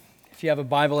If you have a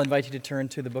Bible, I invite you to turn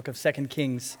to the book of 2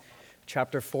 Kings,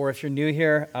 chapter 4. If you're new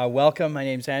here, welcome. My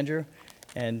name's Andrew,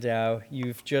 and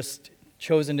you've just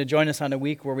chosen to join us on a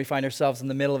week where we find ourselves in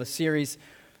the middle of a series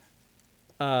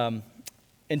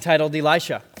entitled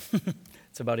Elisha.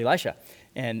 It's about Elisha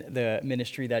and the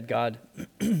ministry that God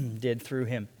did through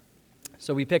him.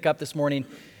 So we pick up this morning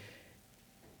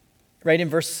right in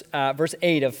verse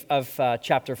 8 of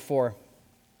chapter 4.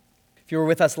 If you were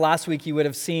with us last week, you would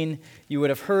have seen, you would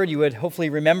have heard, you would hopefully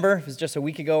remember, it was just a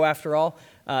week ago after all,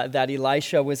 that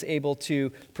Elisha was able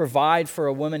to provide for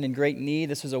a woman in great need.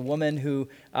 This was a woman who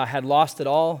had lost it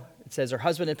all. It says her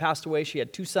husband had passed away. She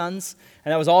had 2 sons,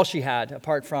 and that was all she had,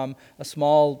 apart from a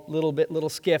small little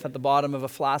skiff at the bottom of a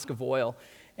flask of oil.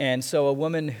 And so a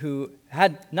woman who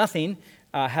had nothing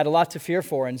had a lot to fear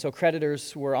for, and so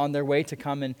creditors were on their way to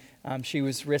come, and she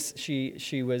was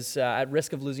at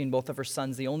risk of losing both of her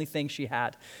sons. The only thing she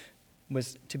had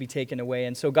was to be taken away,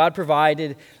 and so God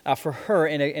provided for her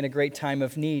in a great time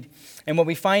of need. And what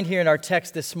we find here in our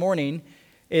text this morning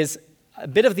is a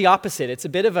bit of the opposite. It's a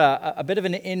bit of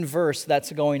an inverse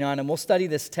that's going on, and we'll study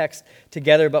this text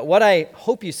together. But what I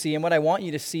hope you see and what I want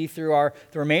you to see through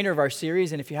the remainder of our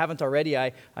series, and if you haven't already,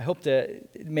 I hope to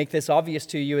make this obvious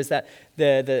to you, is that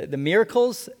the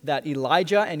miracles that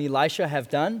Elijah and Elisha have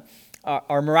done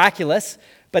are miraculous,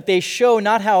 but they show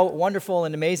not how wonderful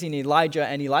and amazing Elijah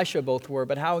and Elisha both were,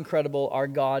 but how incredible our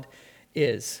God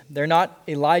is. They're not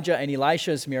Elijah and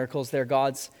Elisha's miracles, they're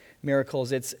God's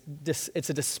miracles. It's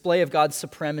a display of God's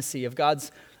supremacy, of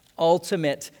God's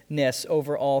ultimateness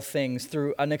over all things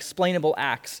through unexplainable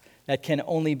acts that can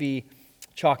only be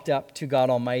chalked up to God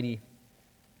Almighty.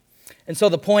 And so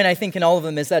the point, I think, in all of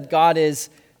them is that God is,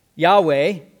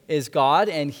 Yahweh is God,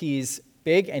 and He's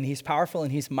big, and He's powerful,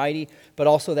 and He's mighty, but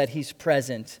also that He's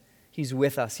present. He's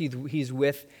with us. He's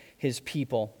with His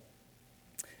people.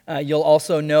 You'll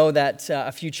also know that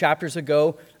a few chapters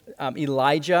ago,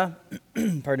 Elijah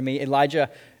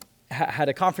had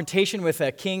a confrontation with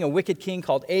a wicked king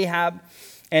called Ahab,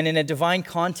 and in a divine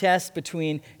contest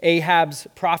between Ahab's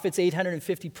prophets,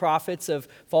 850 prophets of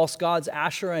false gods,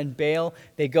 Asherah and Baal,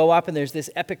 they go up and there's this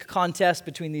epic contest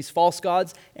between these false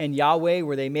gods and Yahweh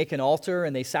where they make an altar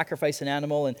and they sacrifice an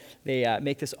animal and they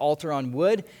make this altar on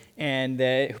wood. And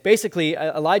basically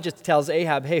Elijah tells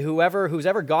Ahab, hey, who's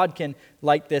ever God can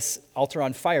light this altar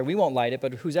on fire, we won't light it,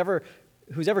 but who's ever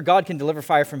God can deliver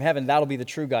fire from heaven, that'll be the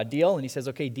true God. Deal? And he says,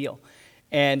 okay, deal.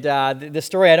 And the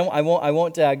story, I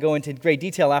won't go into great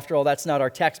detail. After all, that's not our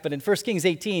text. But in 1 Kings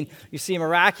 18, you see a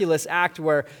miraculous act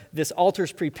where this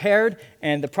altar's prepared,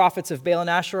 and the prophets of Baal and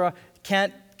Asherah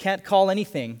can't call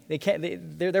anything.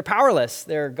 They're powerless.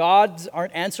 Their gods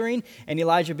aren't answering, and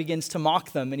Elijah begins to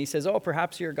mock them. And he says, oh,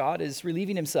 perhaps your God is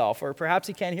relieving himself, or perhaps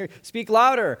he can't hear. Speak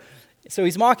louder. So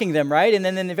he's mocking them, right? And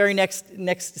then in the very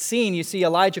next scene, you see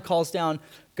Elijah calls down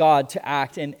God to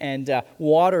act, and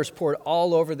water is poured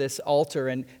all over this altar,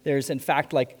 and there's in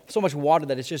fact like so much water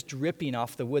that it's just dripping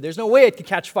off the wood. There's no way it could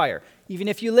catch fire, even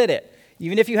if you lit it.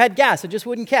 Even if you had gas, it just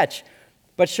wouldn't catch.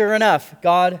 But sure enough,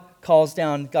 God calls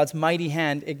down, God's mighty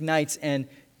hand ignites and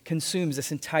consumes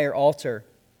this entire altar.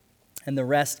 And the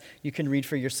rest you can read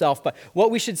for yourself. But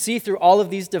what we should see through all of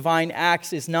these divine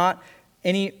acts is not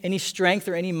any strength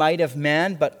or any might of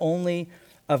man, but only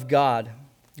of God.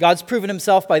 God's proven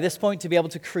himself by this point to be able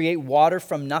to create water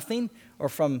from nothing or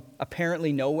from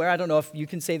apparently nowhere. I don't know if you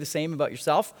can say the same about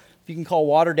yourself, if you can call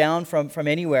water down from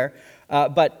anywhere.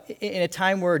 But in a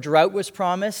time where a drought was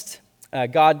promised,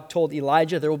 God told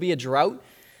Elijah there will be a drought.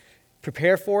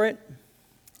 Prepare for it.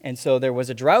 And so there was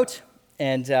a drought,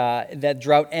 and that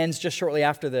drought ends just shortly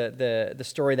after the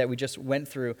story that we just went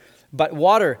through. But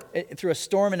water, through a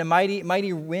storm and a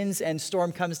mighty winds and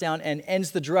storm comes down and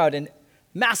ends the drought, and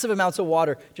massive amounts of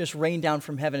water just rain down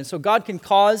from heaven. And so God can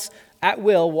cause, at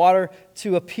will, water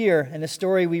to appear. In the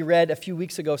story we read a few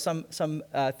weeks ago, some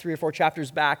 3 or 4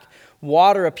 chapters back,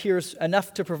 water appears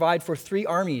enough to provide for 3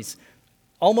 armies,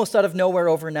 almost out of nowhere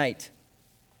overnight,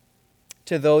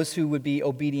 to those who would be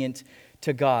obedient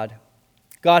to God.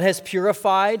 God has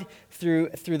purified through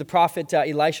the prophet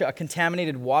Elisha a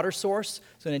contaminated water source.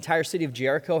 So an entire city of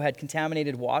Jericho had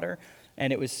contaminated water,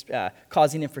 and it was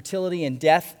causing infertility and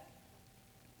death.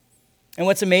 And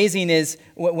what's amazing is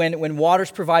when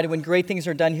water's provided, when great things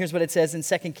are done, here's what it says in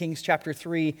 2 Kings chapter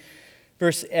 3,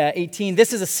 verse 18.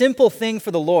 This is a simple thing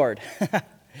for the Lord. In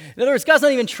other words, God's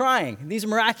not even trying. These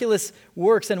miraculous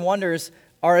works and wonders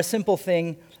are a simple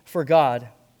thing for God.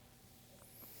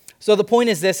 So the point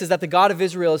is this, is that the God of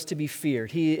Israel is to be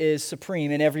feared. He is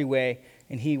supreme in every way,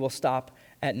 and he will stop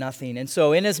at nothing. And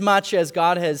so inasmuch as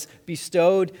God has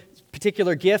bestowed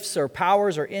particular gifts or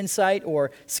powers or insight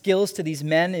or skills to these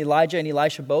men, Elijah and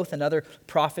Elisha both, and other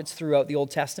prophets throughout the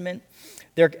Old Testament.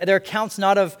 They're accounts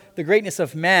not of the greatness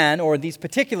of man or these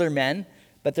particular men,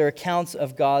 but they're accounts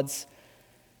of God's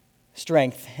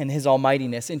strength and his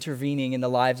almightiness intervening in the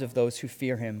lives of those who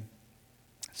fear him.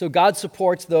 So God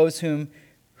supports those who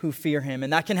fear him.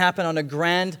 And that can happen on a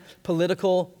grand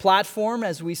political platform,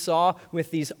 as we saw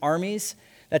with these armies.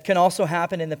 That can also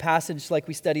happen in the passage like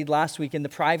we studied last week, in the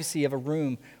privacy of a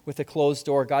room with a closed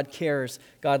door. God cares,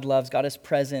 God loves, God is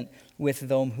present with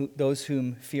those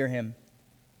whom fear him.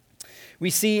 We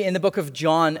see in the book of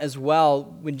John as well,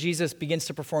 when Jesus begins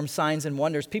to perform signs and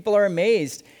wonders, people are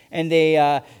amazed, and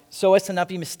they so as to not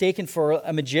be mistaken for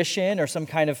a magician or some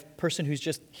kind of person who's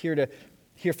just here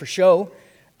for show.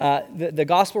 The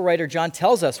gospel writer John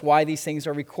tells us why these things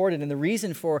are recorded, and the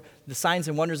reason for the signs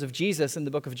and wonders of Jesus in the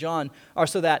book of John are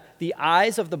so that the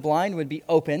eyes of the blind would be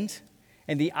opened,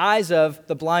 and the eyes of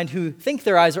the blind who think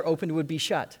their eyes are opened would be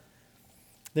shut.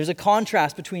 There's a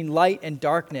contrast between light and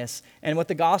darkness, and what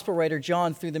the gospel writer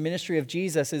John, through the ministry of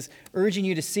Jesus, is urging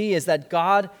you to see is that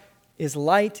God is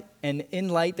light, and in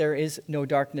light there is no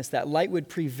darkness. That light would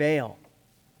prevail,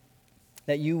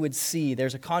 that you would see.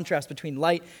 There's a contrast between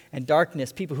light and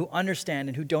darkness, people who understand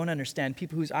and who don't understand,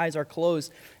 people whose eyes are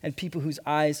closed and people whose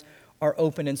eyes are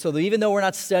open. And so even though we're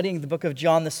not studying the book of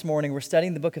John this morning, we're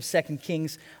studying the book of 2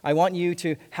 Kings, I want you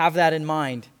to have that in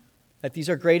mind, that these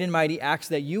are great and mighty acts,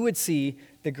 that you would see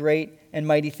the great and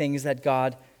mighty things that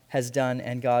God has done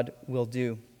and God will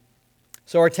do.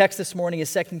 So our text this morning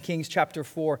is 2 Kings chapter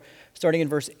 4, starting in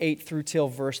verse 8 through till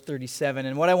verse 37.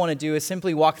 And what I want to do is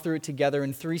simply walk through it together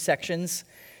in 3 sections.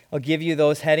 I'll give you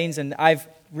those headings, and I've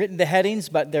written the headings,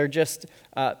 but they're just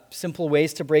simple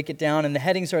ways to break it down. And the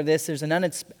headings are this: there's an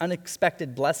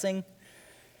unexpected blessing,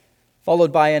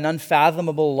 followed by an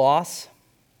unfathomable loss,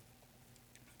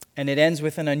 and it ends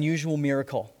with an unusual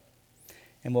miracle.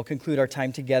 And we'll conclude our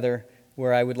time together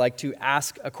where I would like to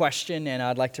ask a question, and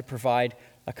I'd like to provide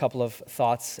a couple of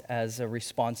thoughts as a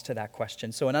response to that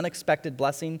question. So an unexpected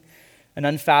blessing, an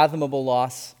unfathomable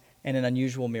loss, and an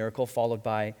unusual miracle, followed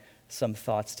by some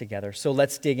thoughts together. So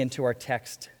let's dig into our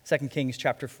text, 2 Kings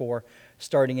chapter 4,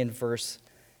 starting in verse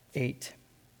 8.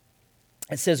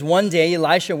 It says, "One day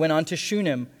Elisha went on to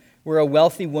Shunem, where a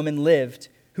wealthy woman lived,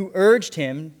 who urged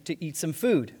him to eat some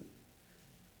food."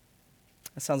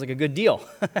 That sounds like a good deal.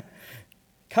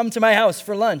 "Come to my house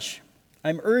for lunch.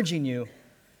 I'm urging you."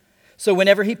 So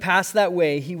whenever he passed that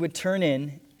way, he would turn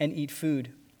in and eat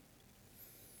food.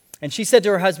 And she said to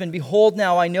her husband, "Behold,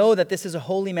 now I know that this is a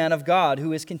holy man of God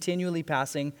who is continually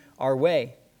passing our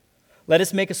way. Let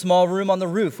us make a small room on the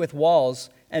roof with walls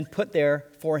and put there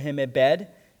for him a bed,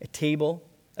 a table,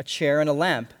 a chair, and a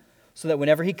lamp, so that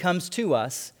whenever he comes to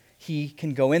us, he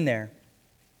can go in there."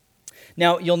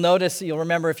 Now, you'll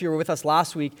remember if you were with us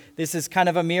last week, this is kind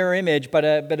of a mirror image, but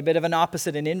a bit of an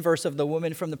opposite, an inverse of the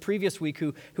woman from the previous week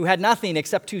who had nothing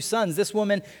except 2 sons. This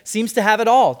woman seems to have it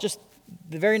all. Just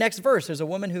the very next verse, there's a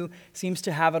woman who seems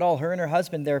to have it all. Her and her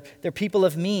husband, they're people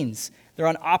of means. They're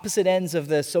on opposite ends of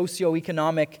the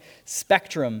socioeconomic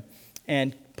spectrum,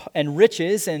 and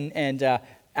riches and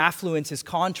affluence is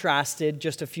contrasted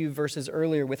just a few verses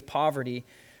earlier with poverty.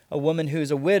 A woman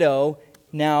who's a widow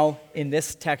now, in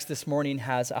this text this morning,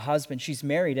 has a husband. She's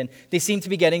married, and they seem to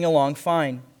be getting along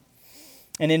fine.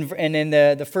 And in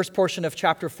the first portion of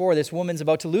chapter 4, this woman's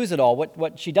about to lose it all.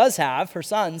 What she does have, her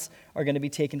sons, are going to be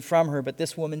taken from her, but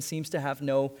this woman seems to have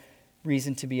no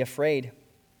reason to be afraid.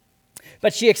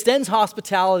 But she extends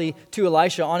hospitality to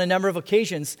Elisha on a number of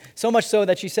occasions, so much so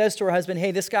that she says to her husband, "Hey,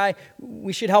 this guy,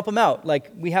 we should help him out. Like,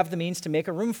 we have the means to make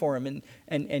a room for him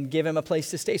and give him a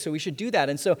place to stay, so we should do that."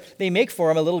 And so they make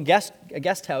for him a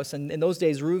guest house, and in those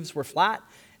days, roofs were flat,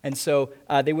 and so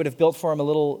they would have built for him a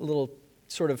little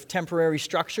sort of temporary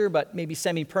structure, but maybe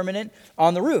semi-permanent,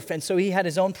 on the roof. And so he had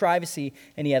his own privacy,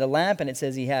 and he had a lamp, and it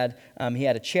says he had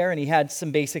a chair, and he had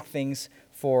some basic things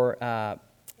for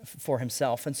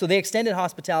himself. And so they extended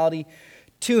hospitality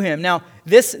to him. Now,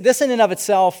 this in and of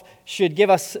itself should give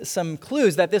us some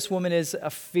clues that this woman is a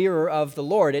fearer of the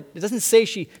Lord. It doesn't say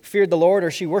she feared the Lord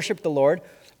or she worshiped the Lord,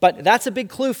 but that's a big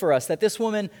clue for us, that this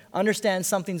woman understands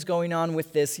something's going on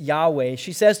with this Yahweh.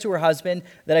 She says to her husband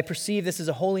that I perceive this is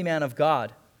a holy man of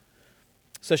God.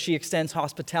 So she extends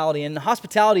hospitality. And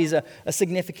hospitality is a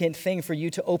significant thing for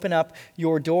you to open up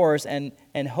your doors and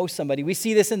host somebody. We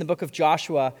see this in the book of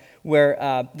Joshua,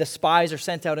 where the spies are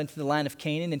sent out into the land of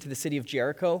Canaan, into the city of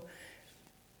Jericho.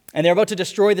 And they're about to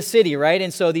destroy the city, right?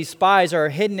 And so these spies are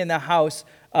hidden in the house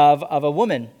of a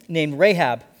woman named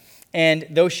Rahab. And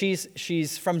though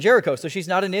she's from Jericho, so she's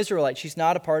not an Israelite, she's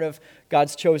not a part of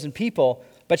God's chosen people,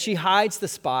 But she hides the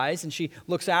spies, and she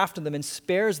looks after them and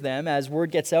spares them as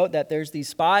word gets out that there's these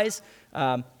spies.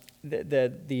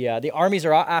 The armies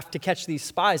are after to catch these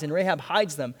spies, and Rahab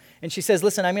hides them. And she says,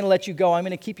 listen, I'm going to let you go. I'm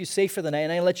going to keep you safe for the night,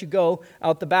 and I'm going to let you go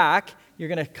out the back. You're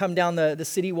going to come down the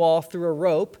city wall through a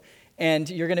rope, and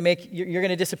you're going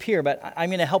to disappear, but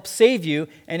I'm going to help save you,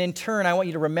 and in turn, I want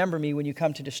you to remember me when you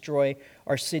come to destroy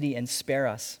our city and spare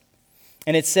us.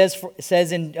 And it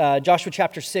says in Joshua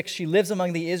chapter 6, she lives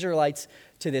among the Israelites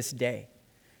to this day.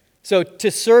 So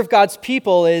to serve God's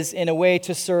people is in a way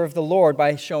to serve the Lord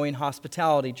by showing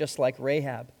hospitality, just like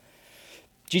Rahab.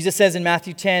 Jesus says in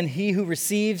Matthew 10, he who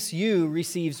receives you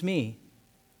receives me.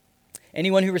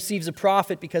 Anyone who receives a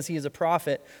prophet because he is a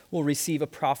prophet will receive a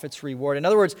prophet's reward. In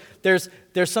other words, there's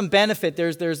some benefit,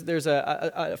 there's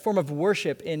a form of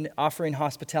worship in offering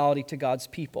hospitality to God's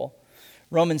people.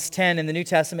 Romans 10 in the New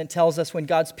Testament tells us when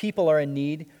God's people are in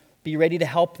need, be ready to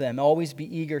help them. Always be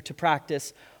eager to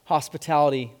practice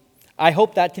hospitality. I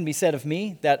hope that can be said of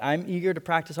me, that I'm eager to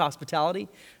practice hospitality.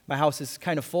 My house is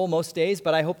kind of full most days,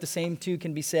 but I hope the same too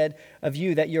can be said of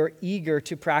you, that you're eager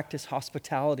to practice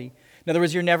hospitality. In other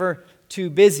words, you're never too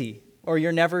busy, or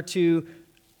you're never too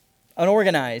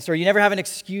unorganized, or you never have an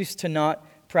excuse to not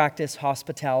practice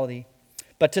hospitality.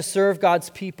 But to serve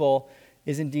God's people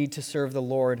is indeed to serve the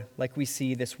Lord, like we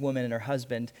see this woman and her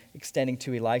husband extending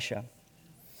to Elisha.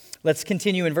 Let's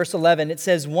continue in verse 11. It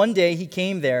says, one day he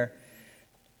came there,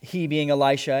 he being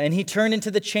Elisha, and he turned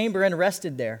into the chamber and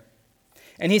rested there.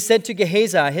 And he said to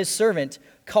Gehazi, his servant,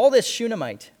 call this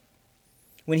Shunammite.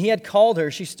 When he had called her,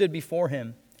 she stood before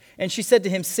him. And she said to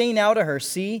him, say now to her,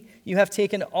 see, you have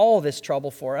taken all this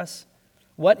trouble for us.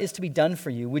 What is to be done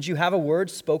for you? Would you have a word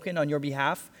spoken on your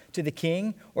behalf to the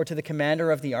king or to the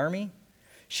commander of the army?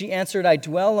 She answered, I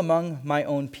dwell among my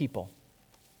own people.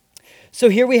 So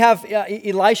here we have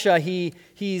Elisha.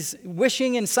 He's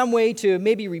wishing in some way to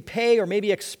maybe repay or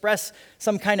maybe express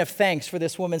some kind of thanks for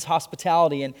this woman's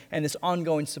hospitality and this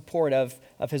ongoing support of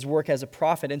his work as a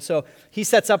prophet. And so he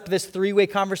sets up this three-way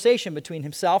conversation between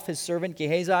himself, his servant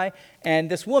Gehazi, and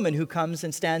this woman who comes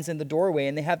and stands in the doorway.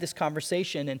 And they have this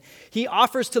conversation. And he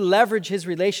offers to leverage his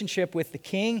relationship with the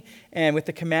king and with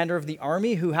the commander of the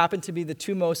army, who happen to be the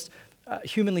two most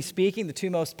humanly speaking, the two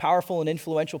most powerful and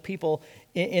influential people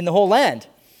in the whole land.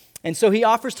 And so he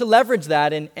offers to leverage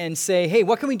that and say, hey,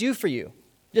 what can we do for you?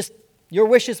 Just your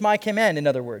wish is my command, in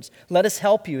other words. Let us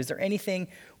help you. Is there anything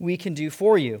we can do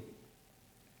for you?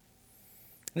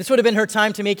 This would have been her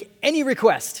time to make any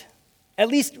request. At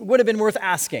least would have been worth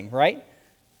asking, right?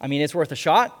 I mean, it's worth a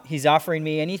shot. He's offering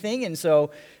me anything. And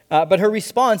so, but her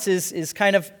response is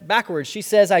kind of backwards. She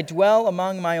says, I dwell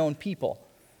among my own people.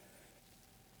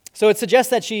 So it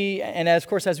suggests that she, and of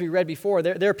course, as we read before,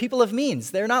 they're people of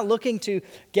means. They're not looking to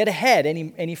get ahead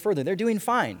any further. They're doing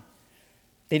fine.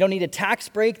 They don't need a tax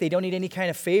break. They don't need any kind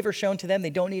of favor shown to them. They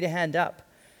don't need a hand up.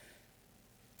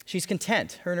 She's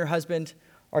content. Her and her husband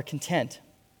are content.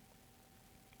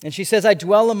 And she says, I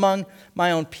dwell among my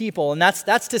own people. And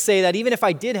that's to say that even if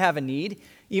I did have a need,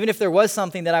 even if there was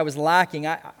something that I was lacking,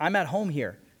 I'm at home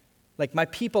here. Like my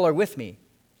people are with me.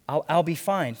 I'll be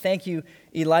fine. Thank you,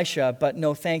 Elisha, but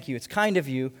no thank you. It's kind of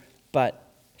you, but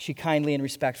she kindly and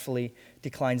respectfully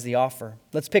declines the offer.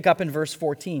 Let's pick up in verse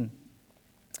 14.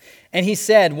 And he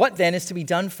said, what then is to be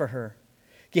done for her?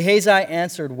 Gehazi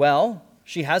answered, well,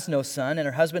 she has no son, and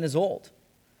her husband is old.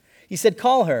 He said,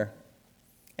 call her.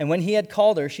 And when he had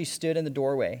called her, she stood in the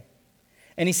doorway.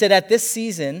 And he said, at this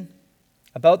season,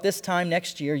 about this time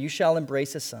next year, you shall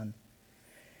embrace a son.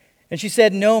 And she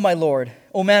said, no, my lord,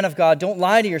 O man of God, don't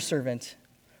lie to your servant.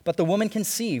 But the woman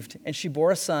conceived, and she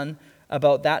bore a son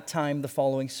about that time the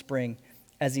following spring,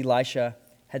 as Elisha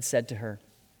had said to her.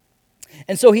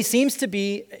 And so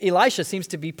Elisha seems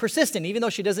to be persistent, even though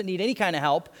she doesn't need any kind of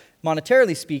help,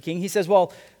 monetarily speaking. He says,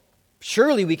 well,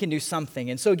 surely we can do something.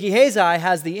 And so Gehazi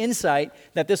has the insight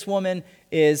that this woman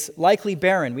is likely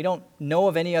barren. We don't know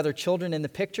of any other children in the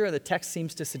picture. The text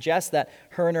seems to suggest that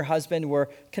her and her husband were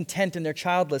content in their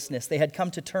childlessness. They had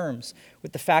come to terms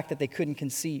with the fact that they couldn't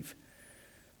conceive.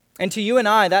 And to you and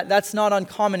I, that's not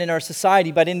uncommon in our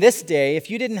society. But in this day, if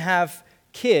you didn't have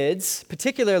kids,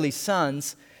 particularly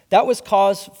sons, that was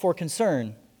cause for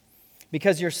concern.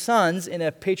 Because your sons, in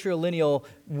a patrilineal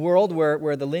world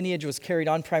where the lineage was carried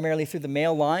on primarily through the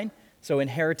male line, so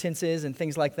inheritances and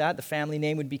things like that, the family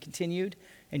name would be continued,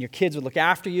 and your kids would look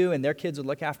after you, and their kids would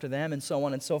look after them, and so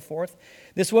on and so forth.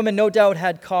 This woman no doubt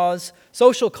had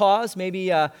social cause, maybe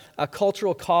a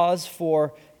cultural cause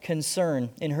for concern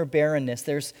in her barrenness.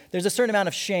 There's a certain amount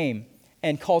of shame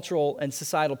and cultural and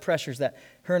societal pressures that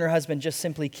her and her husband just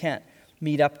simply can't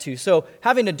meet up to. So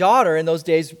having a daughter in those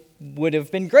days would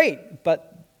have been great, but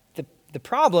The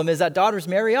problem is that daughters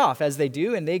marry off, as they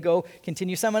do, and they go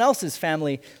continue someone else's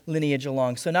family lineage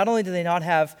along. So not only do they not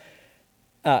have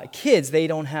kids, they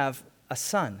don't have a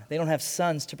son. They don't have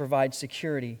sons to provide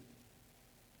security.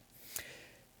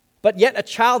 But yet a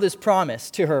child is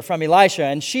promised to her from Elisha,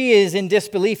 and she is in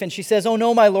disbelief, and she says, "Oh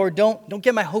no, my Lord, don't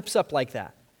get my hopes up like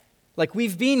that. Like,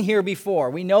 we've been here before.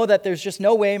 We know that there's just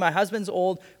no way. My husband's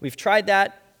old. We've tried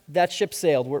that. That ship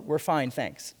sailed. We're fine,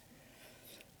 thanks."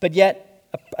 But yet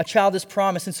a child is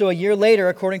promised, and so a year later,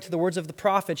 according to the words of the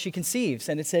prophet, she conceives,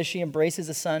 and it says she embraces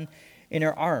a son in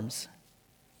her arms.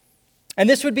 And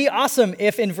this would be awesome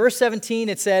if in verse 17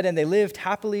 it said, "And they lived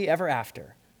happily ever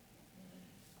after."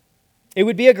 It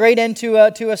would be a great end to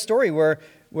a story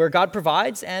where God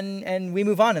provides and we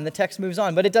move on and the text moves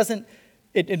on. But it doesn't.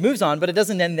 It moves on, but it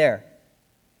doesn't end there.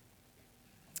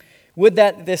 Would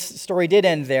that this story did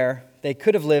end there, they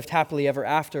could have lived happily ever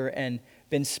after and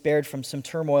been spared from some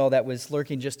turmoil that was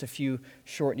lurking just a few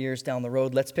short years down the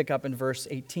road. Let's pick up in verse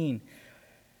 18.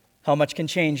 How much can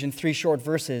change in 3 short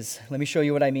verses? Let me show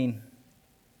you what I mean.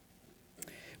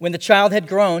 When the child had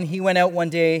grown, he went out one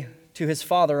day to his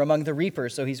father among the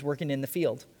reapers, so he's working in the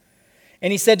field.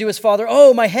 And he said to his father,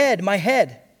 "Oh, my head, my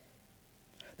head."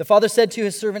 The father said to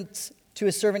his servant,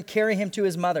 "Carry him to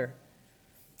his mother."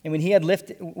 And when he had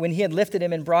lifted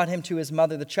him and brought him to his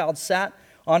mother, the child sat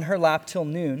on her lap till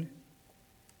noon,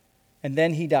 and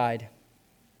then he died.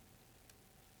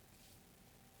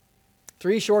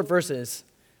 3 short verses.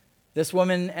 This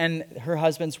woman and her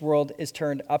husband's world is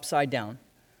turned upside down.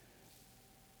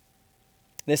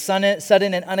 This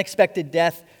sudden and unexpected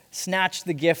death snatched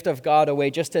the gift of God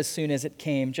away just as soon as it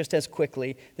came, just as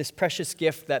quickly. This precious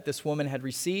gift that this woman had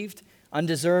received,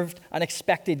 undeserved,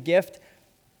 unexpected gift,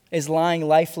 is lying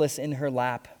lifeless in her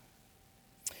lap.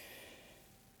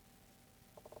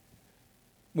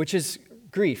 Which is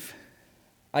grief,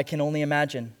 I can only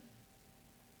imagine.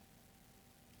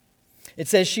 It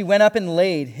says she went up and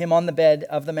laid him on the bed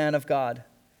of the man of God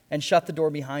and shut the door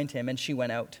behind him, and she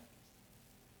went out.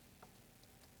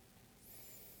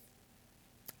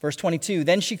 Verse 22,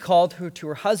 then she called her to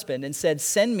her husband and said,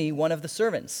 "Send me one of the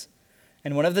servants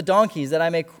and one of the donkeys that I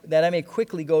may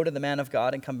quickly go to the man of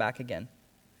God and come back again."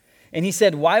 And he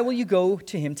said, "Why will you go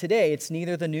to him today? It's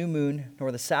neither the new moon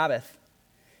nor the Sabbath."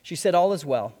 She said, "All is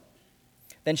well."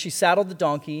 Then she saddled the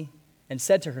donkey and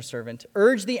said to her servant,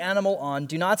 "Urge the animal on.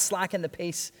 Do not slacken the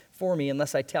pace for me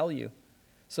unless I tell you."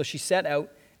 So she set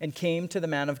out and came to the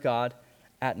man of God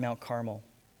at Mount Carmel.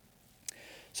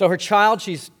 So her child,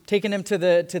 she's taken him to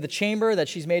the chamber that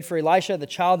she's made for Elisha. The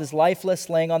child is lifeless,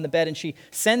 laying on the bed, and she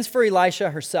sends for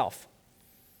Elisha herself.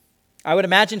 I would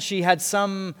imagine she had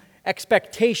some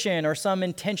expectation or some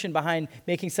intention behind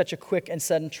making such a quick and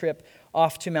sudden trip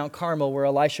off to Mount Carmel where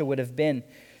Elisha would have been.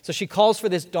 So she calls for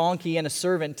this donkey and a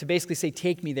servant to basically say,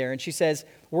 "Take me there." And she says,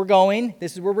 "We're going.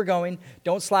 This is where we're going.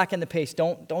 Don't slacken the pace.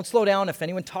 Don't slow down. If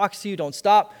anyone talks to you, don't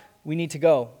stop. We need to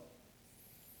go."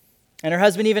 And her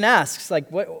husband even asks, like,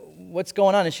 what's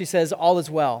going on? And she says, "All is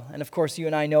well." And of course, you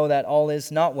and I know that all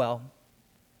is not well.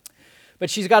 But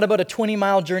she's got about a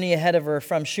 20-mile journey ahead of her.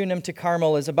 From Shunem to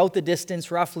Carmel is about the distance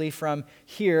roughly from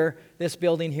here, this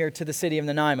building here, to the city of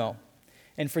Nanaimo.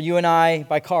 And for you and I,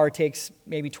 by car, it takes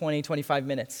maybe 20, 25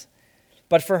 minutes.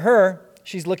 But for her,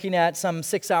 she's looking at some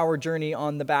 6-hour journey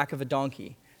on the back of a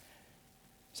donkey.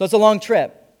 So it's a long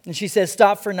trip. And she says,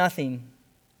 "Stop for nothing."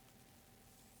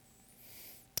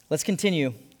 Let's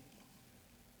continue.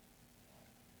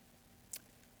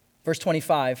 Verse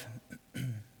 25.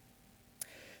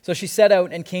 So she set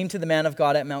out and came to the man of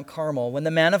God at Mount Carmel. When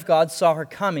the man of God saw her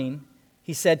coming,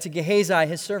 he said to Gehazi,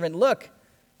 his servant, "Look,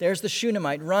 there's the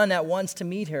Shunammite. Run at once to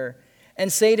meet her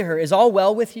and say to her, 'Is all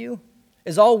well with you?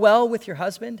 Is all well with your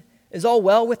husband? Is all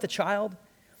well with the child?'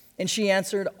 And she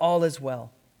answered, 'All is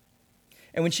well.'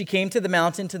 And when she came to the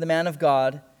mountain to the man of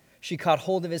God, she caught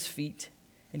hold of his feet.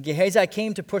 And Gehazi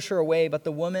came to push her away, but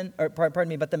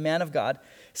the man of God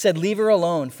said, 'Leave her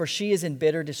alone, for she is in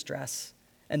bitter distress,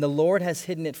 and the Lord has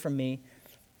hidden it from me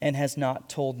and has not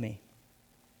told me.'"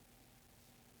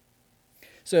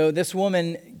 So this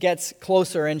woman gets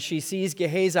closer, and she sees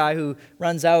Gehazi, who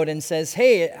runs out and says,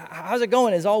 "Hey, how's it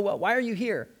going? Is all well? Why are you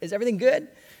here? Is everything good?"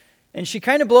 And she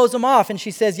kind of blows him off, and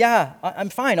she says, "Yeah, I'm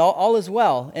fine. All is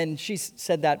well." And she's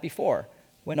said that before,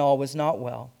 when all was not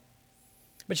well.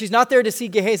 But she's not there to see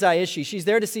Gehazi, is she? She's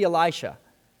there to see Elisha.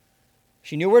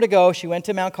 She knew where to go. She went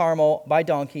to Mount Carmel by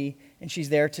donkey, and she's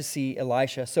there to see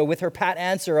Elisha. So with her pat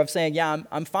answer of saying, "Yeah,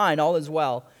 I'm fine, all is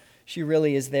well," she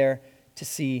really is there to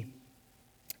see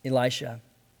Elisha.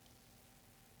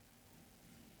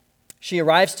 She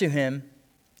arrives to him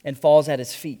and falls at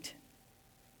his feet.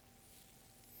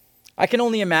 I can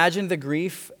only imagine the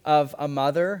grief of a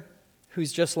mother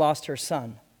who's just lost her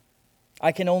son.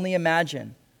 I can only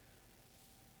imagine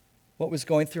what was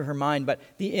going through her mind. But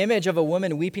the image of a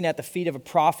woman weeping at the feet of a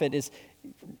prophet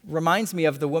reminds me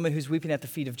of the woman who's weeping at the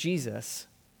feet of Jesus.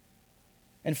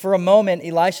 And for a moment,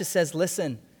 Elisha says,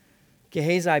 listen,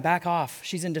 Gehazi, back off.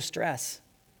 She's in distress.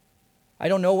 I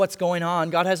don't know what's going on.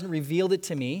 God hasn't revealed it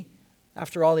to me.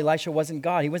 After all, Elisha wasn't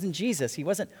God. He wasn't Jesus. He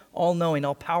wasn't all-knowing,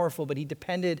 all-powerful, but he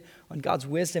depended on God's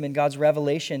wisdom and God's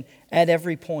revelation at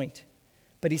every point.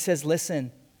 But he says,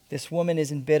 listen, this woman is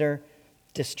in bitter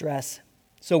distress.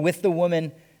 So with the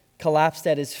woman collapsed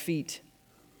at his feet,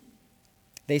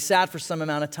 they sat for some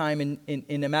amount of time in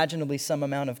imaginably some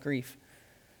amount of grief.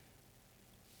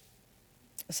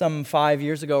 Some 5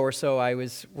 years ago or so, I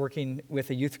was working with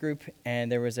a youth group, and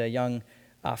there was a young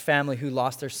family who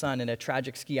lost their son in a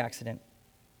tragic ski accident.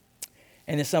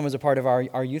 And his son was a part of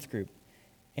our youth group.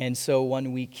 And so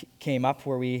one week came up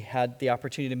where we had the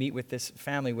opportunity to meet with this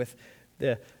family with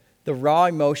the raw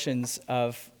emotions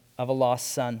of a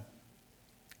lost son,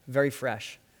 very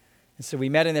fresh. And so we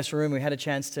met in this room. We had a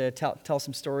chance to tell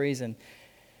some stories and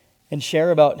share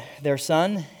about their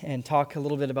son and talk a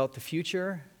little bit about the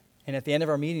future. And at the end of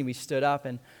our meeting, we stood up,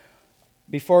 and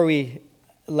before we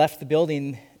left the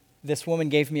building, this woman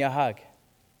gave me a hug.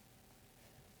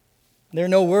 There are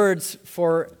no words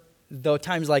for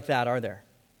times like that, are there?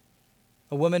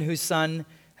 A woman whose son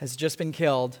has just been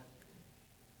killed,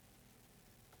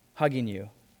 hugging you.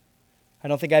 I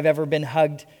don't think I've ever been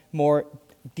hugged more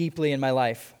deeply in my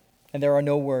life, and there are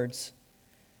no words.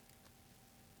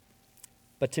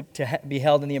 But to be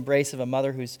held in the embrace of a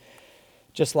mother who's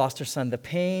just lost her son, the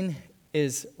pain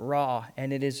is raw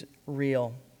and it is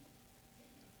real.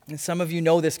 And some of you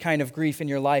know this kind of grief in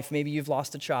your life. Maybe you've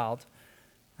lost a child.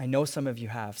 I know some of you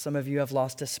have. Some of you have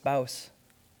lost a spouse.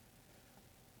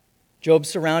 Job's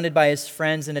surrounded by his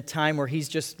friends in a time where he's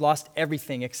just lost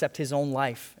everything except his own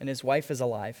life, and his wife is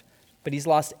alive. But he's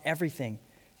lost everything.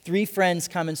 3 friends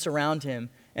come and surround him,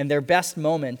 and their best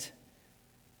moment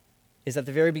is at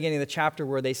the very beginning of the chapter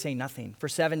where they say nothing. For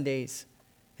 7 days,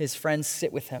 his friends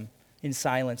sit with him in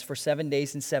silence for 7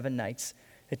 days and 7 nights.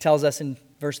 It tells us in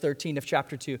verse 13 of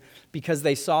chapter 2, because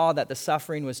they saw that the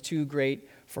suffering was too great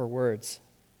for words.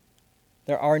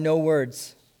 There are no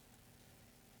words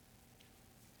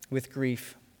with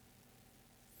grief.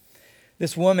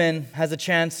 This woman has a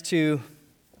chance to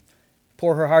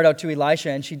pour her heart out to Elisha,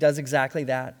 and she does exactly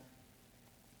that.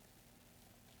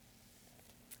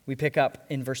 We pick up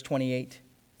in verse 28.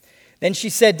 Then she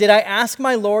said, "Did I ask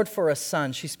my Lord for a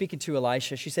son?" She's speaking to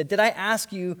Elisha. She said, "Did I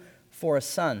ask you for a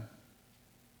son?"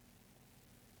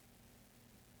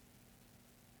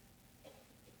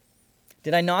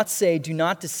 Did I not say, "Do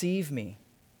not deceive me"?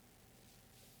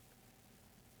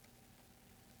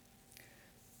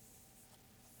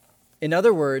 In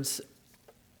other words,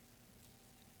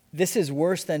 this is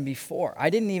worse than before. I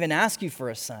didn't even ask you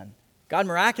for a son. God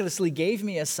miraculously gave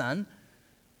me a son.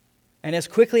 And as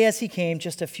quickly as he came,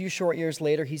 just a few short years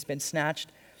later, he's been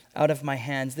snatched out of my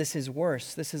hands. This is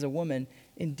worse. This is a woman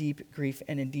in deep grief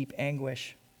and in deep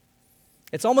anguish.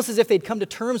 It's almost as if they'd come to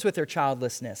terms with their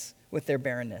childlessness, with their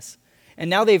barrenness. And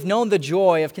now they've known the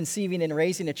joy of conceiving and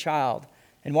raising a child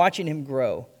and watching him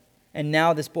grow. And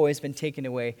now this boy has been taken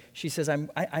away. She says,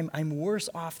 I'm worse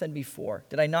off than before.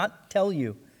 Did I not tell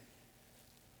you?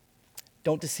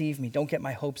 Don't deceive me. Don't get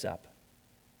my hopes up.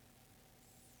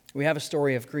 We have a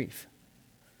story of grief.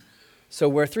 So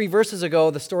where 3 verses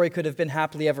ago the story could have been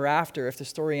happily ever after, if the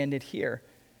story ended here,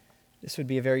 this would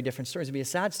be a very different story. It would be a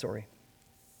sad story.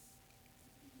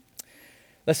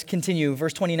 Let's continue.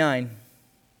 Verse 29,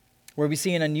 where we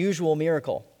see an unusual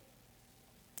miracle.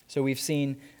 So we've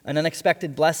seen an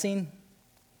unexpected blessing,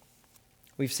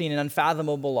 we've seen an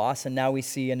unfathomable loss, and now we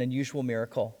see an unusual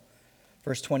miracle.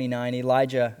 Verse 29,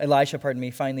 Elisha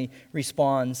finally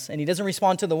responds. And he doesn't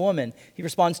respond to the woman. He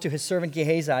responds to his servant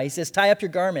Gehazi. He says, "Tie up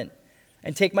your garment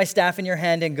and take my staff in your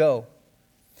hand and go.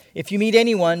 If you meet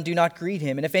anyone, do not greet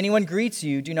him. And if anyone greets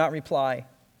you, do not reply.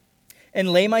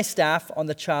 And lay my staff on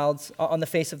the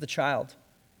face of the child."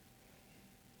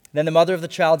 Then the mother of the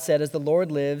child said, "As the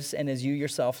Lord lives and as you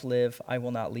yourself live, I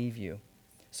will not leave you."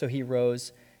 So he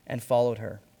rose and followed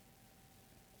her.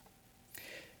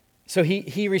 So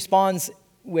he responds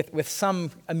with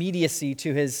some immediacy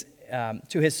to his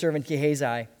servant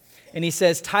Gehazi. And he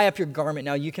says, "Tie up your garment."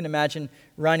 Now you can imagine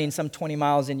running some 20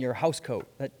 miles in your house coat.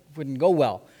 That wouldn't go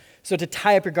well. So to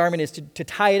tie up your garment is to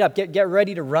tie it up, get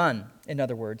ready to run, in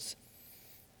other words.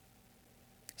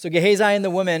 So Gehazi and the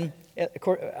woman,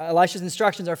 Elisha's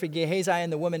instructions are for Gehazi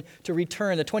and the woman to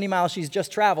return the 20 miles she's just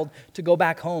traveled to go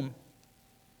back home.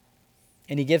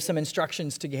 And he gives some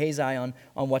instructions to Gehazi on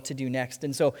what to do next.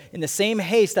 And so in the same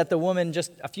haste that the woman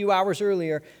just a few hours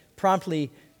earlier promptly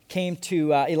came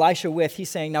to Elisha with, he's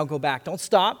saying, now go back. Don't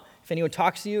stop. If anyone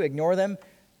talks to you, ignore them.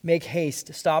 Make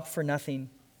haste. Stop for nothing.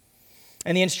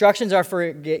 And the instructions are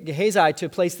for Gehazi to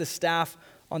place the staff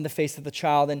on the face of the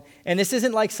child. And this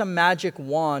isn't like some magic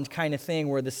wand kind of thing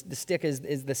where the stick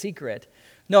is the secret.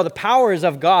 No, the power is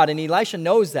of God, and Elisha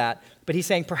knows that. But he's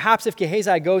saying, perhaps if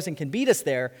Gehazi goes and can beat us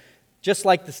there, just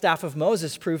like the staff of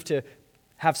Moses proved to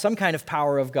have some kind of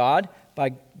power of God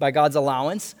by God's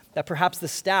allowance, that perhaps the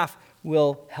staff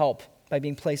will help by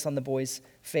being placed on the boy's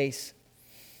face.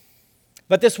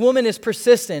 But this woman is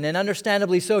persistent, and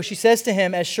understandably so. She says to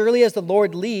him, as surely as the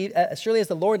Lord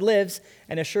lives,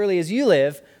 and as surely as you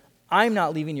live, I'm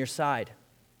not leaving your side.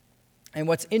 And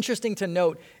what's interesting to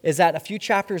note is that a few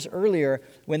chapters earlier,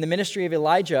 when the ministry of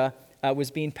Elijah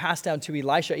was being passed down to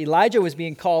Elisha, Elijah was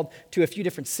being called to a few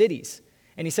different cities.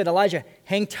 And he said, Elijah,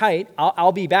 hang tight,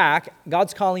 I'll be back.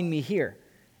 God's calling me here.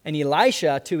 And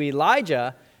Elisha to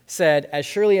Elijah said, as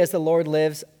surely as the Lord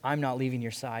lives, I'm not leaving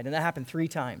your side. And that happened 3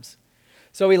 times.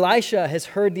 So Elisha has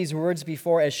heard these words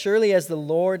before, as surely as the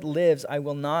Lord lives, I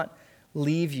will not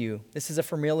leave you. This is a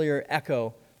familiar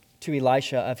echo to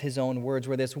Elisha of his own words,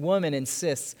 where this woman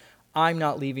insists, I'm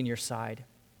not leaving your side.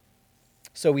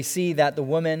 So we see that the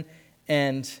woman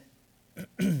and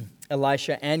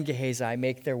Elisha and Gehazi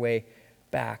make their way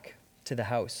back to the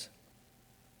house.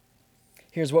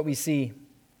 Here's what we see.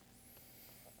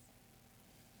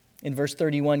 In verse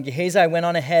 31, Gehazi went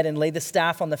on ahead and laid the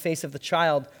staff on the face of the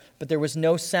child, but there was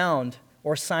no sound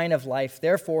or sign of life.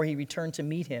 Therefore, he returned to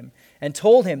meet him and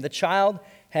told him, the child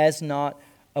has not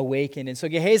awakened. And so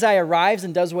Gehazi arrives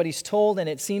and does what he's told, and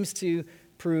it seems to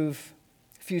prove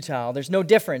futile. There's no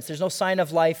difference. There's no sign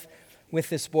of life with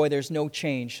this boy. There's no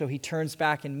change. So he turns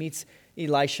back and meets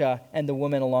Elisha and the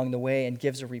woman along the way and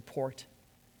gives a report.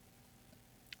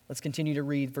 Let's continue to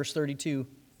read verse 32.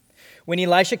 When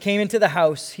Elisha came into the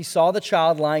house, he saw the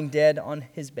child lying dead on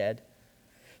his bed.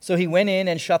 So he went in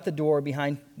and shut the door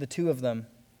behind the 2 of them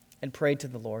and prayed to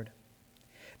the Lord.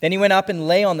 Then he went up and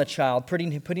lay on the child,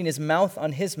 putting his mouth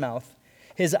on his mouth,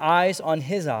 his eyes on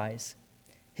his eyes,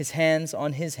 his hands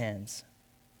on his hands.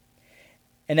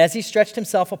 And as he stretched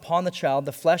himself upon the child,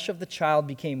 the flesh of the child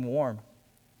became warm.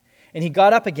 And he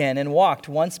got up again and walked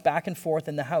once back and forth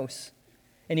in the house.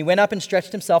 And he went up and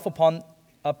stretched himself upon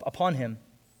him.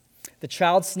 The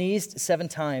child sneezed 7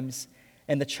 times,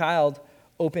 and the child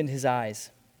opened his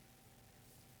eyes.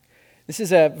 This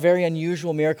is a very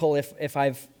unusual miracle if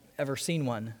I've ever seen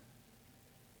one.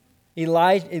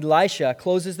 Elisha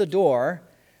closes the door,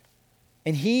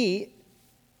 and he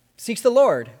seeks the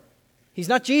Lord. He's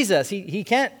not Jesus. He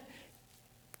can't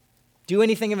do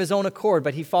anything of his own accord,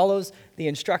 but he follows the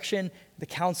instruction, the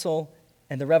counsel,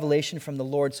 and the revelation from the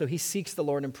Lord. So he seeks the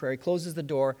Lord in prayer. He closes the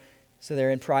door so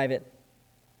they're in private,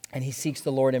 and he seeks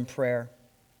the Lord in prayer.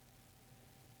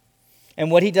 And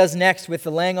what he does next with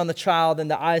the laying on the child and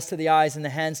the eyes to the eyes and the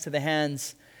hands to the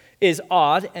hands is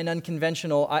odd and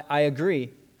unconventional. I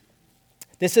agree.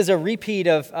 This is a repeat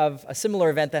of a similar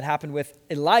event that happened with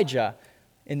Elijah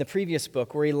in the previous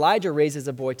book, where Elijah raises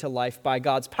a boy to life by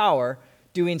God's power,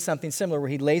 doing something similar, where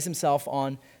he lays himself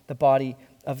on the body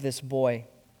of this boy.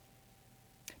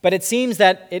 But it seems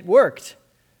that it worked.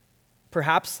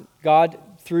 Perhaps God,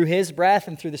 through his breath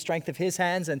and through the strength of his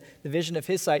hands and the vision of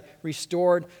his sight,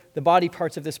 restored the body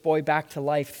parts of this boy back to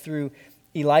life through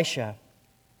Elisha.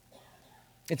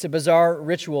 It's a bizarre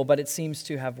ritual, but it seems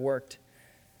to have worked.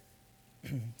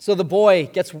 So the boy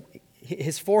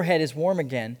his forehead is warm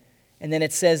again, and then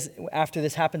it says, after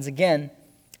this happens again,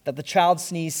 that the child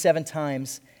sneezed 7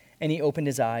 times, and he opened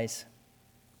his eyes.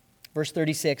 Verse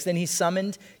 36, then he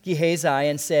summoned Gehazi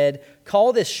and said,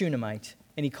 call this Shunammite.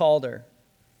 And he called her.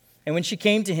 And when she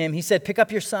came to him, he said, pick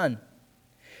up your son.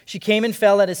 She came and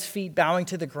fell at his feet, bowing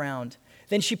to the ground.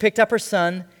 Then she picked up her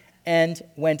son and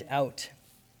went out.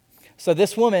 So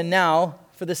this woman now,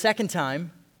 for the second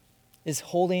time, is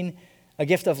holding a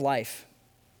gift of life.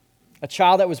 A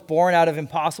child that was born out of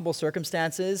impossible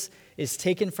circumstances is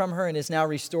taken from her and is now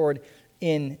restored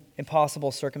in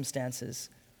impossible circumstances.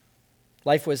 A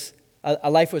life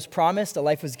was promised, a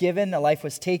life was given, a life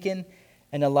was taken,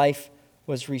 and a life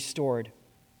was restored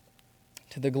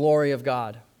to the glory of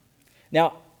God.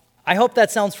 Now, I hope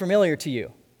that sounds familiar to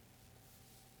you.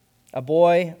 A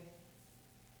boy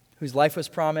whose life was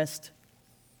promised,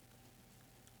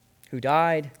 who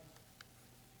died,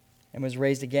 and was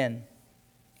raised again.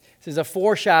 This is a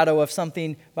foreshadow of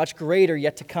something much greater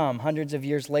yet to come. Hundreds of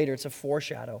years later, it's a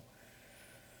foreshadow.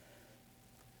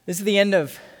 This is the end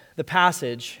of the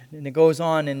passage, and it goes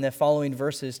on in the following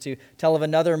verses to tell of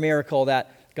another miracle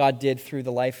that God did through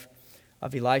the life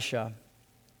of Elisha.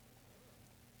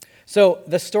 So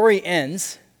the story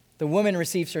ends. The woman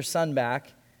receives her son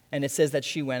back, and it says that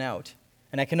she went out.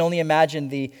 And I can only imagine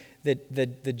the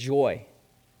joy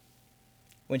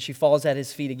when she falls at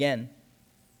his feet again,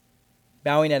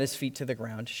 bowing at his feet to the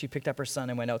ground. She picked up her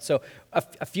son and went out. So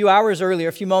a few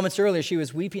moments earlier, she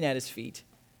was weeping at his feet.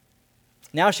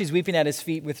 Now she's weeping at his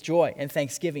feet with joy and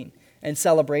thanksgiving and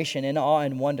celebration and awe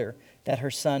and wonder that her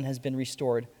son has been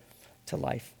restored to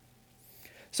life.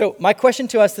 So my question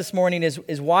to us this morning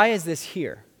is why is this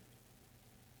here?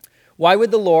 Why would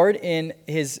the Lord, in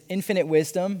his infinite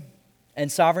wisdom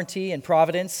and sovereignty and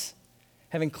providence,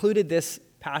 have included this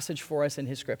passage for us in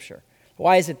his scripture?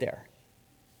 Why is it there?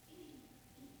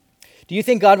 Do you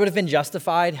think God would have been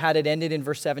justified had it ended in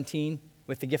verse 17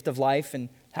 with the gift of life and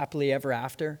happily ever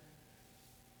after?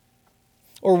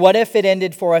 Or what if it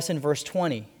ended for us in verse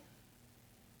 20,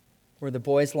 where the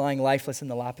boy's lying lifeless in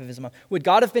the lap of his mom? Would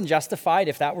God have been justified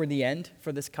if that were the end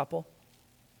for this couple?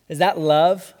 Is that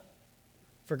love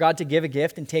for God to give a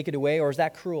gift and take it away, or is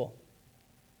that cruel?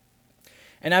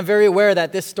 And I'm very aware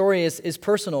that this story is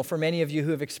personal for many of you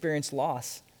who have experienced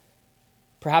loss,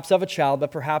 perhaps of a child, but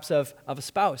perhaps of a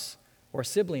spouse or a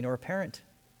sibling or a parent.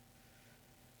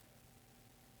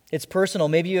 It's personal.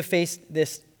 Maybe you have faced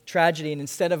this tragedy, and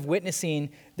instead of witnessing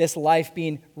this life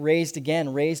being raised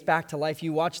again, raised back to life,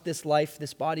 you watch this life,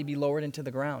 this body be lowered into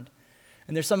the ground.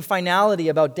 And there's some finality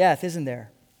about death, isn't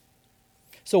there?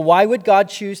 So why would God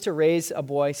choose to raise a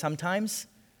boy sometimes,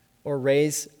 or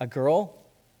raise a girl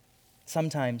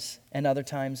sometimes, and other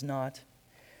times not?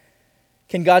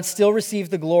 Can God still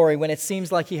receive the glory when it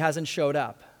seems like he hasn't showed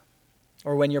up,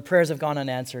 or when your prayers have gone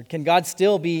unanswered? Can God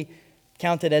still be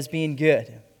counted as being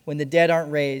good when the dead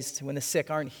aren't raised, when the sick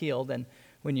aren't healed, and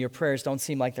when your prayers don't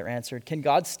seem like they're answered? Can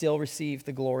God still receive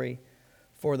the glory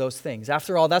for those things?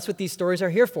 After all, that's what these stories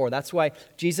are here for. That's why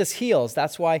Jesus heals.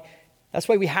 That's why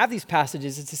we have these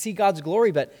passages, is to see God's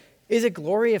glory. But is it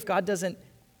glory if God doesn't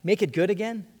make it good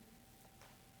again?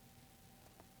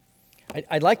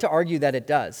 I'd like to argue that it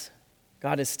does.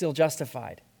 God is still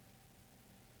justified.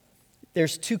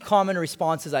 There's two common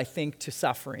responses, I think, to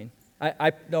suffering. I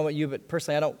don't know about you, but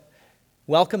personally, I don't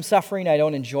welcome suffering. I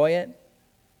don't enjoy it.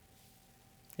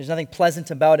 There's nothing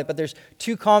pleasant about it, but there's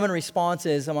two common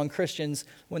responses among Christians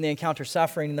when they encounter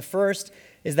suffering. And the first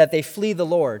is that they flee the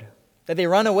Lord, that they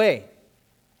run away.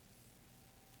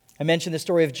 I mentioned the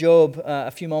story of Job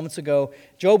a few moments ago.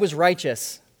 Job was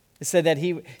righteous. It said that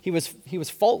he was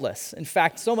faultless. In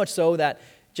fact, so much so that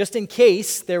just in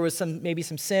case there was maybe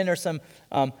some sin or some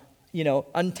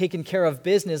untaken care of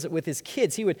business with his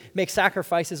kids, he would make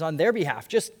sacrifices on their behalf,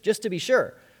 just to be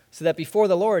sure, so that before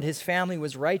the Lord, his family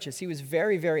was righteous. He was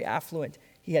very, very affluent.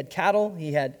 He had cattle,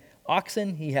 he had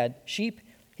oxen, he had sheep,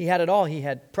 he had it all. He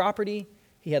had property,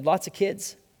 he had lots of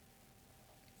kids.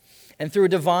 And through a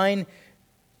divine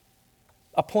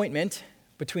appointment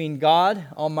between God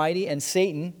Almighty and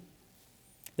Satan,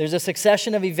 there's a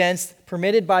succession of events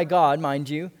permitted by God, mind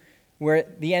you, where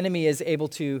the enemy is able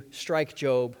to strike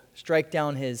Job, strike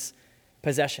down his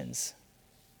possessions.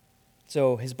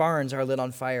 So his barns are lit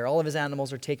on fire. All of his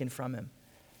animals are taken from him.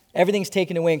 Everything's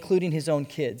taken away, including his own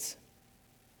kids.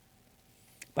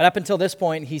 But up until this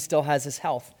point, he still has his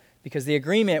health, because the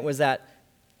agreement was that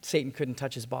Satan couldn't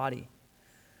touch his body.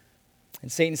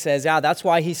 And Satan says, that's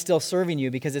why he's still serving you,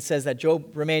 because it says that Job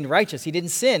remained righteous. He didn't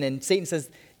sin. And Satan says,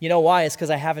 you know why? It's because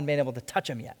I haven't been able to touch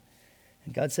him yet.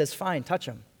 And God says, fine, touch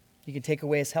him. You can take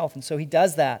away his health. And so he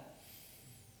does that.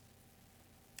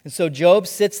 And so Job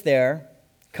sits there,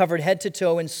 covered head to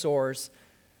toe in sores,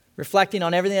 reflecting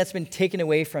on everything that's been taken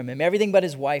away from him. Everything but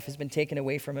his wife has been taken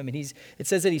away from him. And it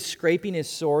says that he's scraping his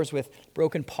sores with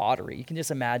broken pottery. You can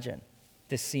just imagine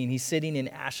this scene. He's sitting in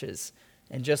ashes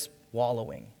and just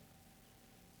wallowing.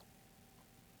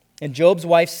 And Job's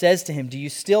wife says to him, do you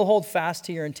still hold fast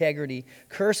to your integrity?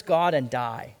 Curse God and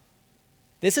die.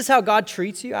 This is how God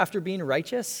treats you after being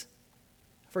righteous?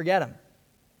 Forget him.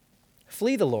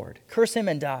 Flee the Lord. Curse him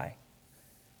and die.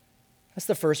 That's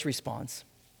the first response.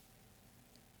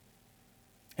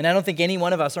 And I don't think any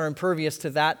one of us are impervious to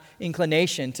that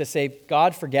inclination to say,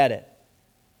 God, forget it.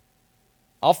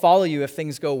 I'll follow you if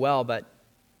things go well, but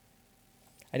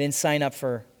I didn't sign up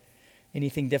for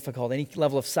anything difficult, any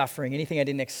level of suffering, anything I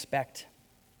didn't expect.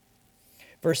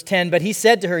 Verse 10, but he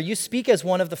said to her, you speak as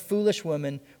one of the foolish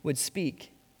women would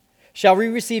speak. Shall we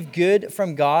receive good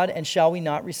from God, and shall we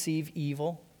not receive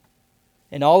evil?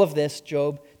 In all of this,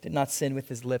 Job did not sin with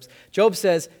his lips. Job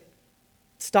says,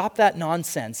 stop that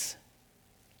nonsense.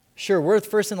 Sure, we're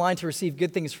first in line to receive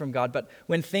good things from God, but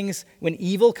when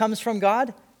evil comes from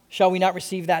God, shall we not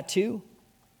receive that too?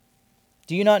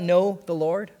 Do you not know the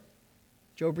Lord?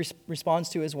 Job responds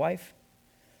to his wife.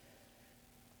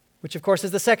 Which, of course,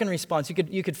 is the second response.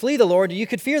 You could flee the Lord, or you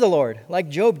could fear the Lord, like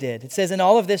Job did. It says, in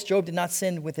all of this, Job did not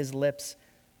sin with his lips.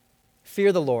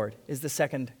 Fear the Lord is the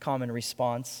second common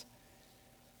response.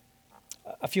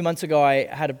 A few months ago, I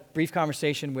had a brief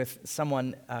conversation with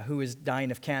someone who was dying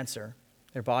of cancer.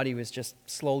 Their body was just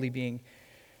slowly being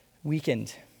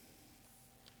weakened.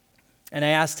 And I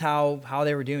asked how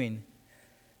they were doing.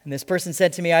 And this person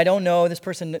said to me, I don't know. This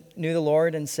person knew the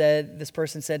Lord, and this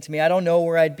person said to me, I don't know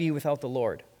where I'd be without the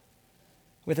Lord.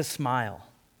 With a smile.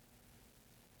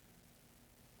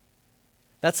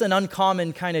 That's an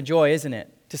uncommon kind of joy, isn't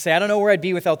it? To say, I don't know where I'd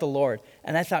be without the Lord.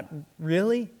 And I thought,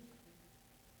 really?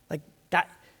 Like that?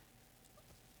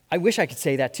 I wish I could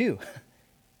say that too.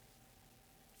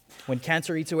 When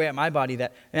cancer eats away at my body,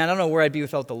 and I don't know where I'd be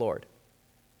without the Lord.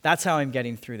 That's how I'm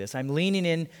getting through this. I'm leaning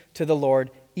in to the Lord,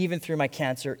 even through my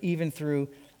cancer, even through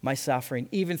my suffering,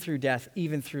 even through death,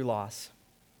 even through loss.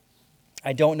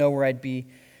 I don't know where I'd be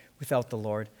without the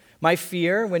Lord. My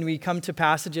fear when we come to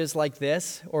passages like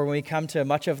this, or when we come to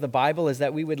much of the Bible, is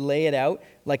that we would lay it out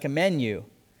like a menu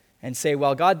and say,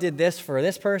 well, God did this for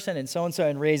this person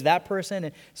and raised that person.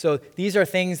 And so these are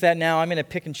things that now I'm going to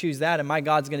pick and choose that, and my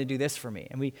God's going to do this for me.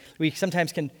 And we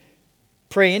sometimes can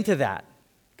pray into that.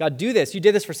 God, do this. You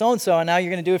did this for so-and-so, and now you're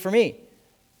going to do it for me.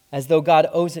 As though God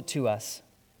owes it to us.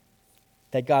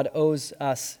 That God owes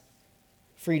us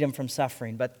freedom from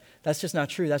suffering. But that's just not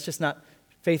true. That's just not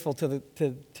faithful to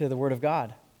the Word of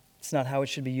God. It's not how it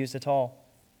should be used at all.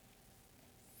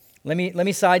 Let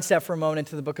me sidestep for a moment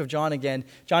into the book of John again.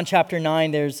 John chapter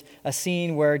 9, there's a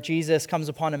scene where Jesus comes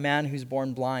upon a man who's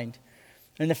born blind.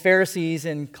 And the Pharisees,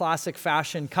 in classic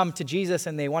fashion, come to Jesus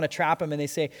and they want to trap him, and they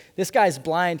say, this guy's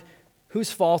blind.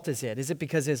 Whose fault is it? Is it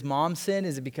because his mom sinned?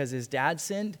 Is it because his dad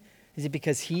sinned? Is it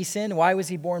because he sinned? Why was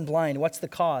he born blind? What's the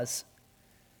cause?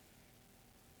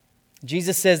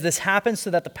 Jesus says this happened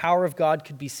so that the power of God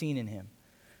could be seen in him.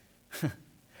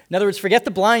 In other words, forget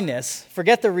the blindness,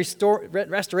 forget the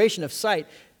restoration of sight.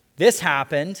 This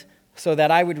happened so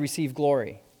that I would receive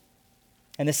glory.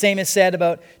 And the same is said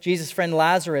about Jesus' friend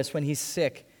Lazarus when he's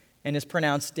sick and is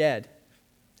pronounced dead.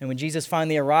 And when Jesus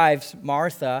finally arrives,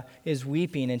 Martha is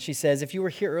weeping, and she says, if you were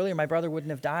here earlier, my brother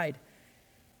wouldn't have died.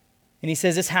 And he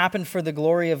says, this happened for the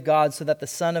glory of God, so that the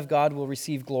Son of God will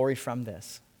receive glory from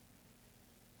this.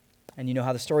 And you know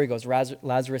how the story goes.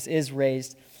 Lazarus is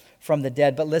raised from the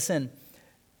dead. But listen,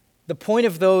 the point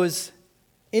of those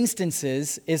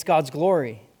instances is God's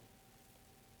glory.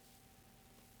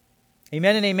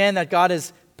 Amen and amen that God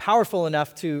is powerful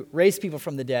enough to raise people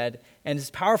from the dead, and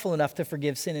is powerful enough to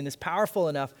forgive sin, and is powerful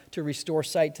enough to restore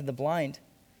sight to the blind.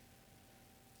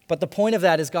 But the point of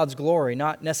that is God's glory,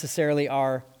 not necessarily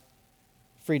our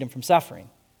freedom from suffering.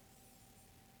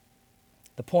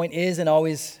 The point is and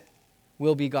always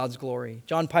will be God's glory.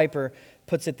 John Piper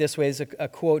puts it this way, as a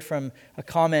quote from a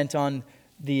comment on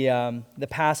the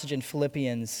passage in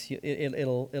Philippians.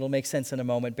 It'll make sense in a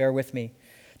moment. Bear with me.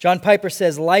 John Piper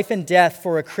says, life and death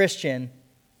for a Christian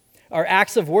are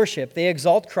acts of worship. They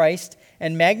exalt Christ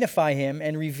and magnify him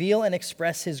and reveal and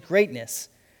express his greatness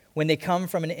when they come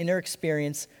from an inner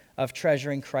experience of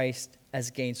treasuring Christ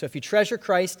as gain. So if you treasure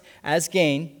Christ as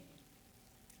gain,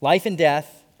 life and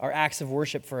death are acts of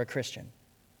worship for a Christian.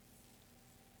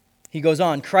 He goes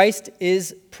on, Christ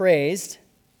is praised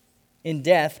in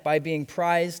death by being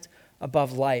prized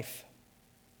above life.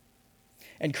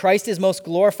 And Christ is most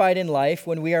glorified in life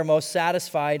when we are most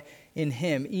satisfied in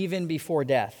him, even before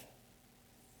death.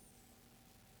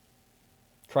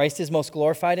 Christ is most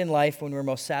glorified in life when we're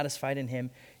most satisfied in him,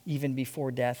 even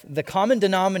before death. The common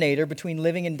denominator between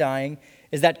living and dying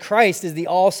is that Christ is the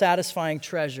all-satisfying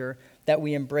treasure that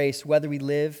we embrace, whether we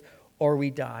live or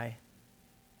we die.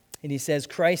 And he says,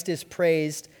 Christ is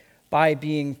praised by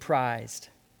being prized.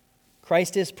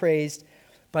 Christ is praised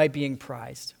by being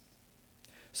prized.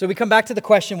 So we come back to the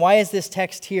question, why is this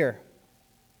text here?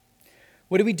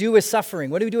 What do we do with suffering?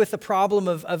 What do we do with the problem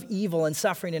of evil and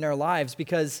suffering in our lives?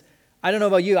 Because I don't know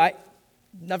about you,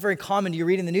 not very common. You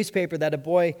read in the newspaper that a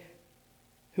boy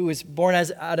who was born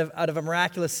out of a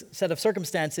miraculous set of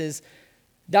circumstances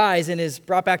dies and is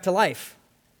brought back to life.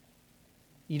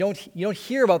 You don't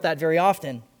hear about that very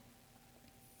often.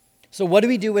 So what do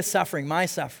we do with suffering? My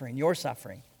suffering, your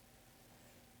suffering.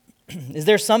 Is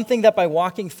there something that by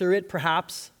walking through it,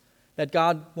 perhaps, that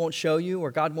God won't show you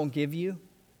or God won't give you?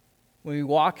 When we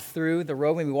walk through the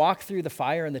road, when we walk through the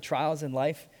fire and the trials in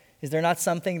life, is there not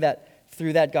something that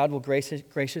through that God will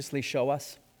graciously show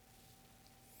us?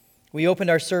 We opened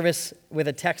our service with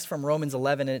a text from Romans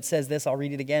 11, and it says this, I'll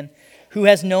read it again. Who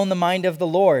has known the mind of the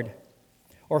Lord,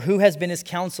 or who has been his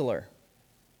counselor?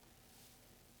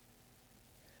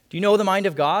 Do you know the mind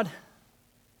of God?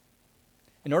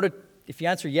 If you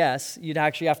answer yes, you'd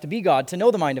actually have to be God to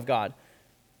know the mind of God.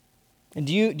 And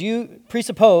do you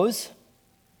presuppose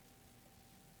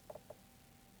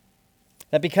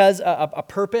that because a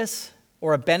purpose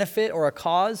or a benefit or a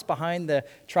cause behind the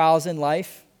trials in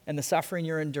life and the suffering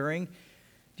you're enduring,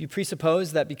 do you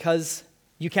presuppose that because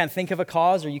you can't think of a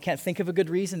cause or you can't think of a good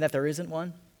reason that there isn't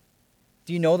one?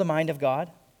 Do you know the mind of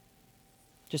God?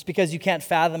 Just because you can't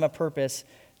fathom a purpose,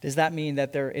 does that mean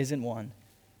that there isn't one?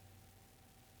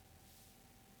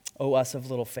 O us of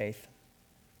little faith.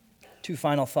 Two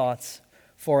final thoughts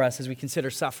for us as we consider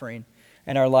suffering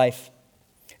in our life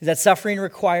is that suffering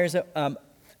requires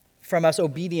from us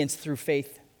obedience through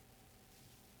faith.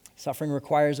 Suffering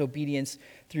requires obedience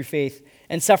through faith.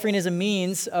 And suffering is a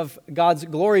means of God's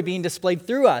glory being displayed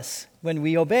through us when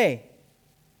we obey.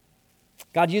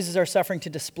 God uses our suffering to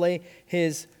display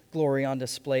his glory on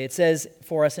display. It says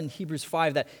for us in Hebrews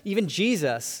 5 that even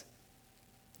Jesus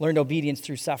learned obedience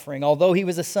through suffering. Although he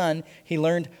was a son, he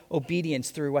learned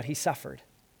obedience through what he suffered.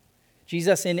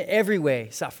 Jesus in every way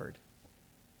suffered.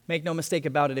 Make no mistake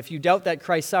about it. If you doubt that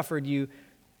Christ suffered, you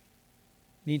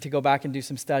need to go back and do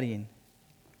some studying.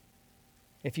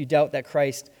 If you doubt that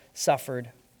Christ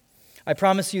suffered, I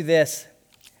promise you this,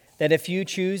 that if you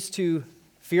choose to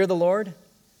fear the Lord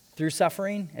through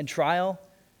suffering and trial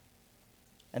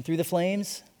and through the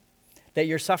flames, that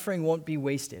your suffering won't be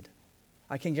wasted.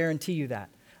 I can guarantee you that.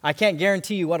 I can't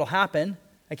guarantee you what will happen.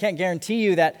 I can't guarantee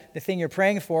you that the thing you're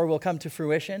praying for will come to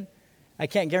fruition. I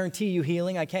can't guarantee you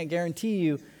healing. I can't guarantee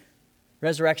you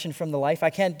resurrection from the life. I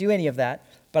can't do any of that.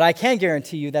 But I can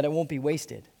guarantee you that it won't be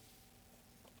wasted.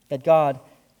 That God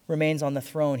remains on the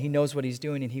throne. He knows what he's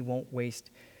doing and he won't waste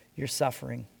your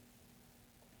suffering.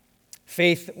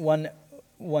 Faith,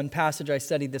 one passage I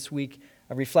studied this week,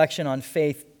 a reflection on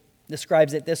faith,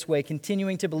 describes it this way: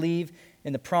 continuing to believe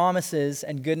in the promises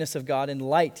and goodness of God in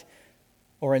light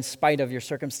or in spite of your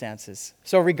circumstances.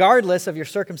 So regardless of your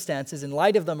circumstances, in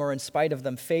light of them or in spite of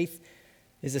them, faith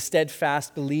is a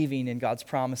steadfast believing in God's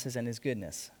promises and his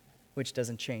goodness, which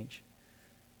doesn't change.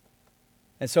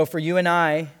 And so for you and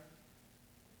I,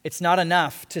 it's not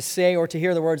enough to say or to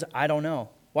hear the words, I don't know.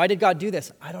 Why did God do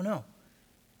this? I don't know.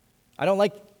 I don't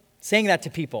like saying that to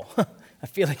people. I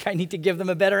feel like I need to give them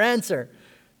a better answer.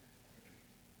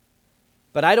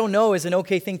 But I don't know is an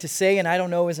okay thing to say, and I don't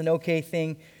know is an okay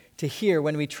thing to hear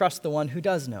when we trust the one who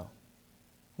does know.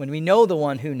 When we know the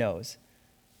one who knows,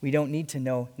 we don't need to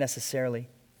know necessarily.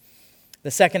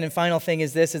 The second and final thing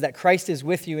is this, is that Christ is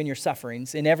with you in your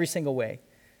sufferings in every single way.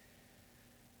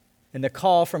 And the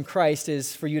call from Christ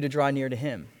is for you to draw near to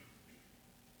him.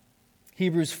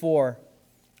 Hebrews 4,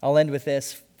 I'll end with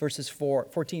this, verses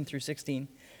 14 through 16,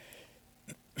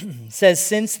 says,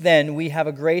 since then we have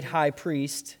a great high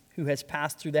priest who has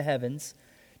passed through the heavens,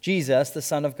 Jesus, the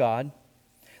Son of God.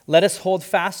 Let us hold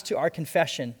fast to our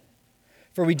confession,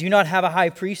 for we do not have a high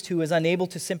priest who is unable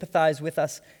to sympathize with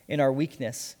us in our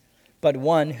weakness, but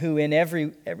one who in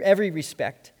every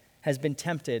respect has been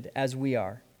tempted as we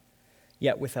are,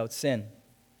 yet without sin.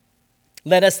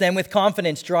 Let us then with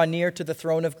confidence draw near to the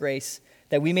throne of grace,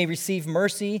 that we may receive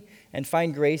mercy and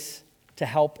find grace to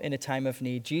help in a time of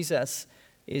need. Jesus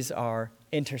is our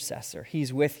intercessor.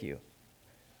 He's with you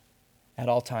at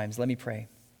all times. Let me pray.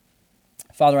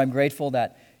 Father, I'm grateful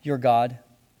that you're God,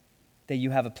 that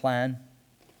you have a plan.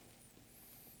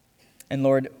 And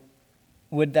Lord,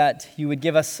 would that you would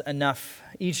give us enough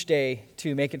each day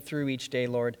to make it through each day,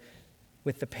 Lord,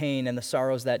 with the pain and the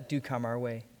sorrows that do come our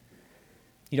way.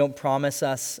 You don't promise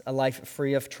us a life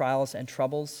free of trials and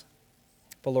troubles,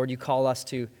 but Lord, you call us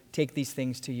to take these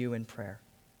things to you in prayer.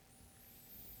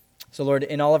 So Lord,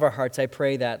 in all of our hearts, I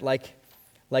pray that like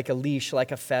a leash,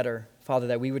 like a fetter, Father,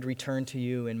 that we would return to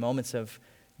you in moments of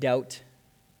doubt,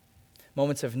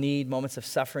 moments of need, moments of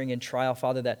suffering and trial,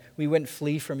 Father, that we wouldn't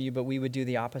flee from you, but we would do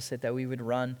the opposite, that we would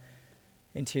run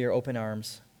into your open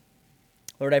arms.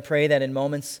 Lord, I pray that in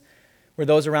moments where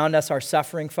those around us are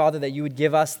suffering, Father, that you would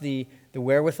give us the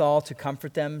wherewithal to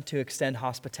comfort them, to extend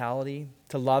hospitality,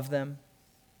 to love them,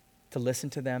 to listen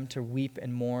to them, to weep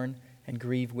and mourn and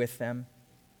grieve with them.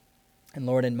 And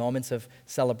Lord, in moments of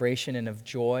celebration and of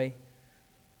joy,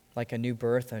 like a new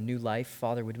birth, a new life,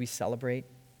 Father, would we celebrate?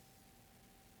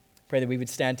 Pray that we would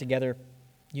stand together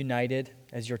united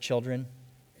as your children.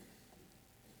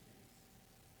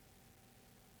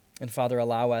 And Father,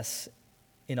 allow us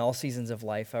in all seasons of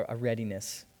life a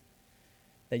readiness,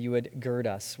 that you would gird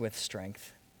us with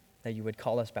strength, that you would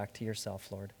call us back to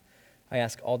yourself, Lord. I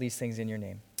ask all these things in your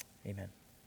name. Amen.